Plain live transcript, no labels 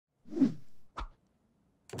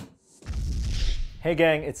Hey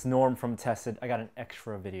gang, it's Norm from Tested. I got an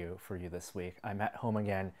extra video for you this week. I'm at home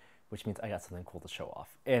again, which means I got something cool to show off.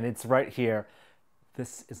 And it's right here.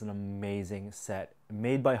 This is an amazing set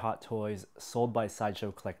made by Hot Toys, sold by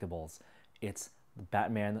Sideshow Collectibles. It's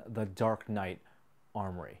Batman The Dark Knight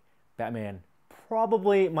Armory. Batman,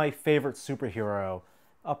 probably my favorite superhero,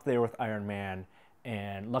 up there with Iron Man.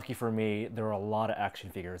 And lucky for me, there are a lot of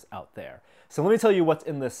action figures out there. So let me tell you what's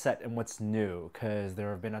in this set and what's new, because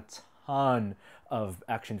there have been a ton of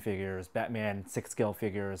action figures, Batman 6-scale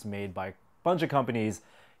figures made by a bunch of companies,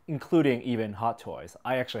 including even Hot Toys.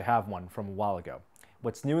 I actually have one from a while ago.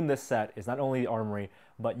 What's new in this set is not only the Armory,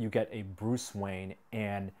 but you get a Bruce Wayne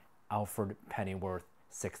and Alfred Pennyworth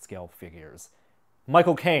 6-scale figures.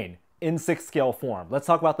 Michael Caine in 6-scale form. Let's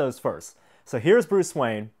talk about those first. So here's Bruce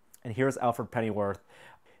Wayne, and here's Alfred Pennyworth.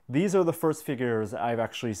 These are the first figures I've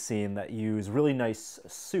actually seen that use really nice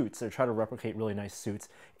suits, or try to replicate really nice suits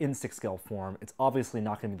in 6-scale form. It's obviously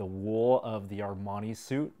not going to be the wool of the Armani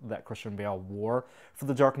suit that Christian Bale wore for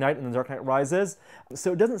The Dark Knight and The Dark Knight Rises,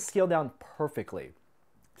 so it doesn't scale down perfectly.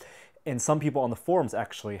 And some people on the forums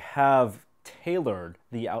actually have tailored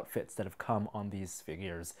the outfits that have come on these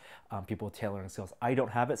figures. People with tailoring skills. I don't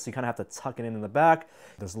have it, so you kind of have to tuck it in the back.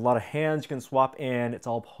 There's a lot of hands you can swap in. It's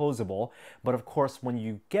all posable. But of course, when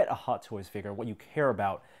you get a Hot Toys figure, what you care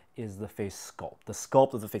about is the face sculpt. The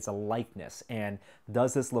sculpt of the face, a likeness. And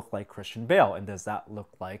does this look like Christian Bale? And does that look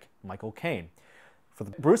like Michael Caine? For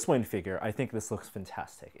the Bruce Wayne figure, I think this looks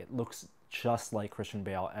fantastic. It looks just like Christian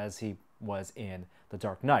Bale as he was in The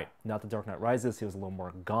Dark Knight. Not The Dark Knight Rises, he was a little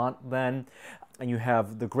more gaunt then. And you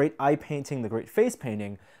have the great eye painting, the great face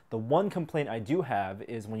painting. The one complaint I do have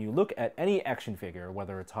is when you look at any action figure,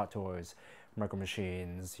 whether it's Hot Toys, Micro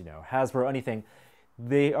Machines, Hasbro, anything,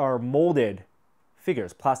 they are molded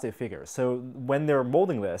figures, plastic figures. So when they're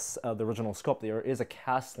molding this, the original sculpt, there is a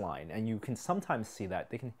cast line, and you can sometimes see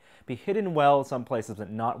that. They can be hidden well in some places,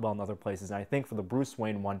 but not well in other places. And I think for the Bruce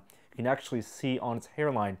Wayne one, you can actually see on its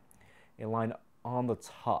hairline a line on the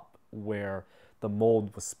top where the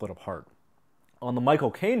mold was split apart. On the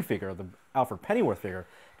Michael Caine figure, the Alfred Pennyworth figure,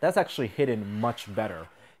 that's actually hidden much better.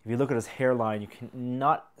 If you look at his hairline, you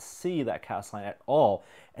cannot see that cast line at all.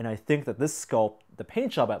 And I think that this sculpt, the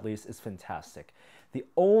paint job at least, is fantastic. The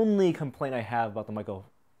only complaint I have about the Michael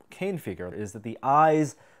Caine figure is that the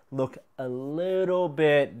eyes look a little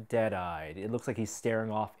bit dead-eyed. It looks like he's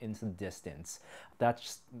staring off into the distance.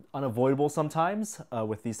 That's unavoidable sometimes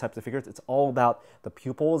with these types of figures. It's all about the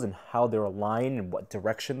pupils and how they're aligned and what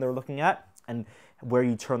direction they're looking at and where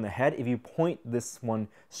you turn the head. If you point this one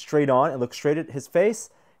straight on and look straight at his face,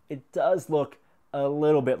 it does look a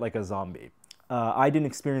little bit like a zombie. I didn't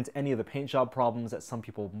experience any of the paint job problems that some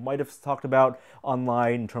people might have talked about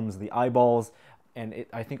online in terms of the eyeballs. And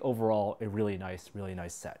I think overall, a really nice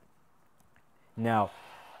set. Now,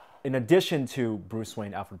 in addition to Bruce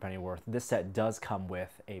Wayne, Alfred Pennyworth, this set does come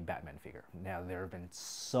with a Batman figure. Now, there have been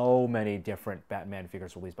so many different Batman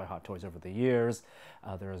figures released by Hot Toys over the years.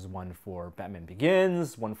 There is one for Batman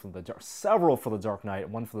Begins, several for The Dark Knight,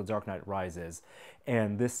 one for The Dark Knight Rises.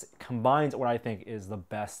 And this combines what I think is the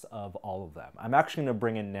best of all of them. I'm actually going to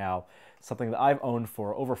bring in now something that I've owned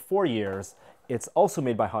for over 4 years. It's also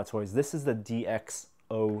made by Hot Toys. This is the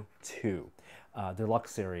DX02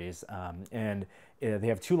 Deluxe Series. And they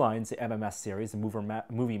have two lines, the MMS series, the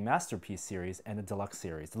Movie Masterpiece series, and the Deluxe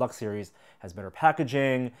Series. Deluxe Series has better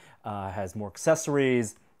packaging, has more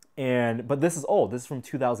accessories, but this is old. This is from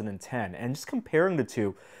 2010. And just comparing the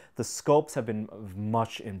two, the sculpts have been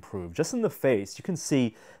much improved. Just in the face, you can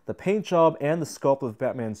see the paint job and the sculpt of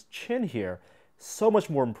Batman's chin here, so much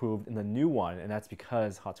more improved in the new one, and that's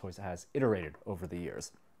because Hot Toys has iterated over the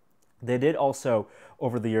years. They did also,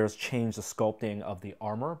 over the years, change the sculpting of the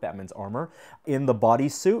armor, Batman's armor. In the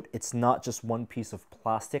bodysuit, it's not just one piece of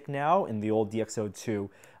plastic now. In the old DX02,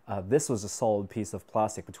 this was a solid piece of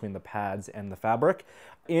plastic between the pads and the fabric.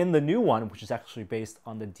 In the new one, which is actually based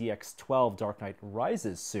on the DX12 Dark Knight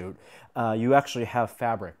Rises suit, you actually have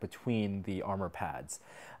fabric between the armor pads.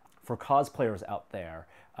 For cosplayers out there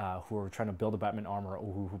who are trying to build a Batman armor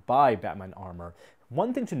or who buy Batman armor,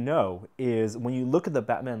 one thing to know is when you look at the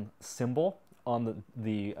Batman symbol on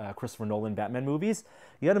the Christopher Nolan Batman movies,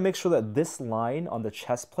 you got to make sure that this line on the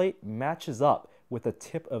chest plate matches up with the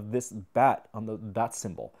tip of this bat on the bat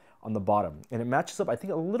symbol on the bottom. And it matches up, I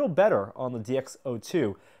think, a little better on the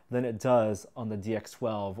DX02 than it does on the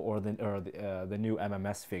DX12 or the new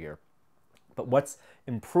MMS figure. But what's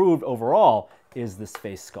improved overall is this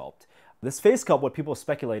face sculpt. This face sculpt, what people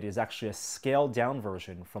speculate, is actually a scaled down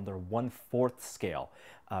version from their 1/4 scale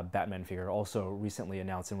Batman figure, also recently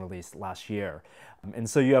announced and released last year. And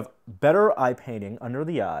so you have better eye painting under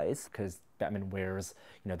the eyes, because Batman wears.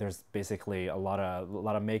 You know, there's basically a lot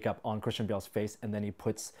of makeup on Christian Bale's face, and then he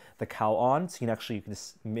puts the cowl on, so you can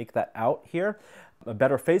just make that out here. A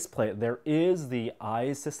better faceplate, there is the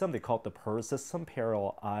eye system. They call it the PERS system,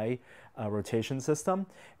 parallel eye rotation system.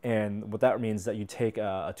 And what that means is that you take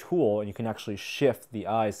a tool and you can actually shift the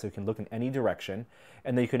eyes so you can look in any direction.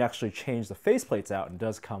 And then you can actually change the faceplates out, and it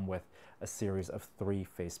does come with a series of 3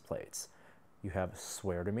 faceplates. You have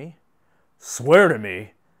swear to me,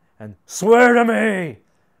 and swear to me!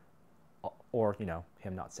 Or, you know,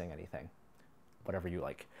 him not saying anything. Whatever you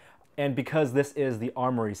like. And because this is the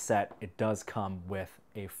Armory set, it does come with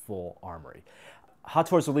a full Armory. Hot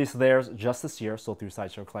Toys released theirs just this year, sold through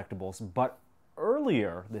Sideshow Collectibles, but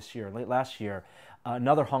earlier this year, late last year,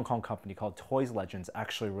 another Hong Kong company called Toys Legends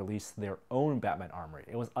actually released their own Batman Armory.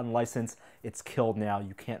 It was unlicensed, it's killed now,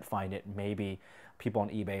 you can't find it, maybe people on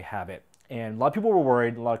eBay have it. And a lot of people were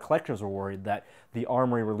worried, a lot of collectors were worried that the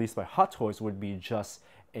Armory released by Hot Toys would be just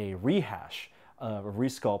a rehash, a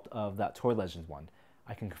resculpt of that Toy Legends one.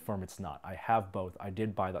 I can confirm it's not. I have both. I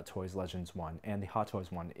did buy that Toys Legends one, and the Hot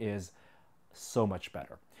Toys one is so much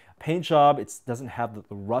better. Paint job, it doesn't have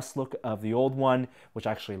the rust look of the old one, which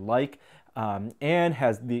I actually like, and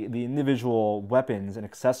has the individual weapons and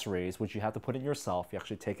accessories, which you have to put in yourself. You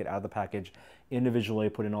actually take it out of the package individually,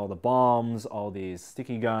 put in all the bombs, all these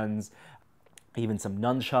sticky guns, even some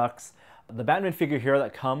nunchucks. The Batman figure here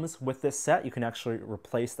that comes with this set, you can actually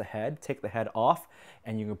replace the head, take the head off,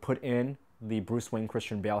 and you can put in the Bruce Wayne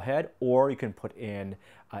Christian Bale head, or you can put in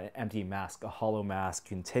an empty mask, a hollow mask.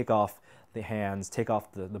 You can take off the hands, take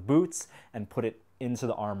off the boots, and put it into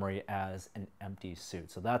the Armory as an empty suit.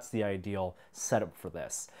 So that's the ideal setup for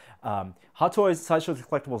this. Hot Toys, Sideshow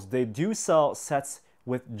Collectibles, they do sell sets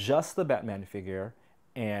with just the Batman figure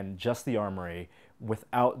and just the Armory,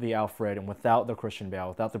 without the Alfred and without the Christian Bale,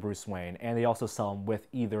 without the Bruce Wayne, and they also sell them with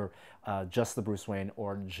either just the Bruce Wayne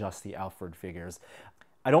or just the Alfred figures.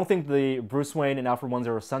 I don't think the Bruce Wayne and Alfred ones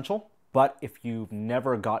are essential, but if you've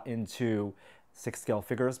never got into 6-scale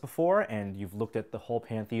figures before and you've looked at the whole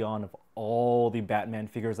pantheon of all the Batman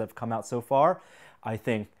figures that have come out so far, I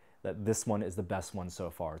think that this one is the best one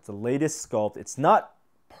so far. It's the latest sculpt. It's not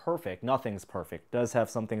perfect. Nothing's perfect. It does have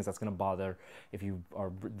some things that's going to bother if you're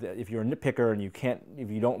a nitpicker and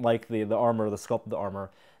if you don't like the armor, the sculpt of the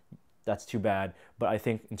armor. That's too bad, but I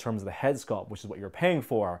think in terms of the head sculpt, which is what you're paying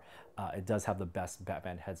for, it does have the best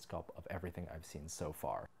Batman head sculpt of everything I've seen so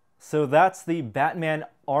far. So that's the Batman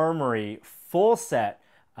Armory full set.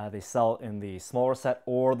 They sell in the smaller set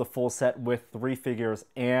or the full set with 3 figures,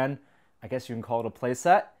 and I guess you can call it a play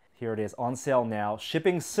set. Here it is on sale now,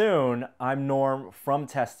 shipping soon. I'm Norm from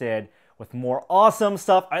Tested with more awesome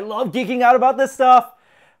stuff. I love geeking out about this stuff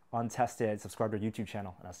on Tested. Subscribe to our YouTube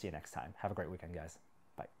channel, and I'll see you next time. Have a great weekend, guys.